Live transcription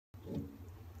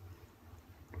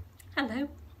Hello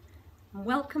and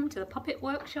welcome to the puppet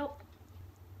workshop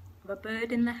of A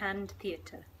Bird in the Hand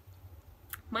Theatre.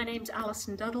 My name's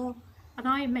Alison Duddle and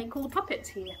I make all the puppets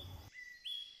here.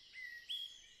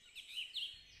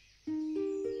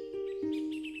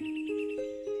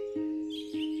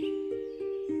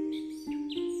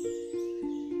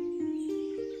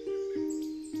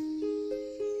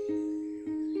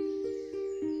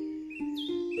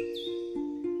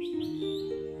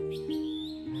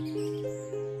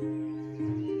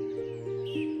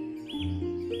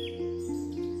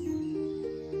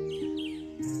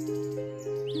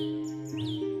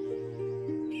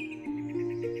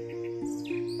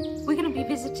 We're going to be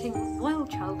visiting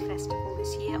WildChild Festival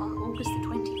this year on August the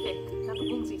 25th at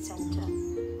the Wolsey Centre,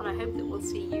 and I hope that we'll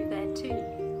see you there too.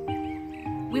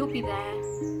 We'll be there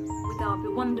with our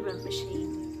bewilderment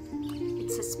machine.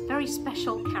 It's a very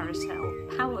special carousel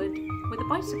powered with a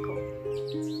bicycle.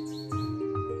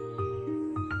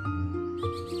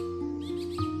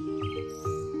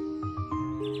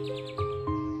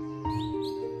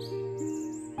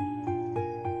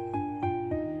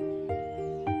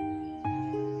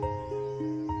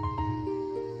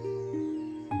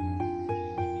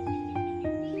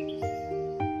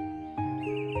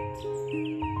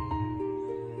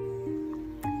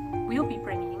 We'll be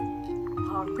bringing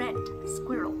our red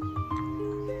squirrel.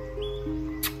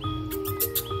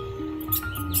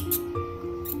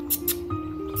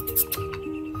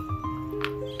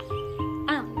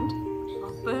 And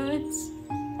our birds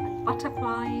and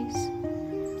butterflies.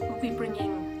 We'll be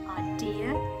bringing our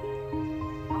deer,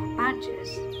 our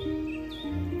badgers,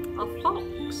 our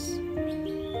fox,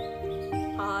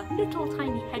 our little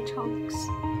tiny hedgehogs,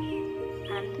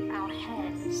 and our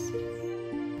hares.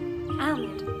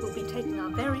 And we'll be taking our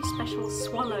very special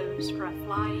swallows for a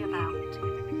fly about.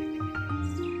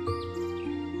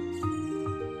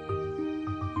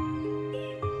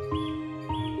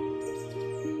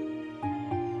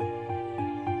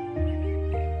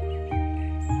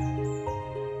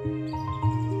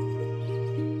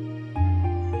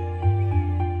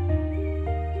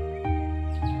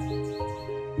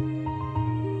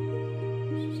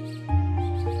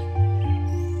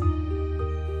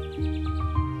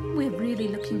 We're really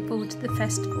looking forward to the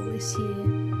festival this year.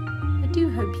 I do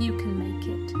hope you can make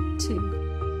it too.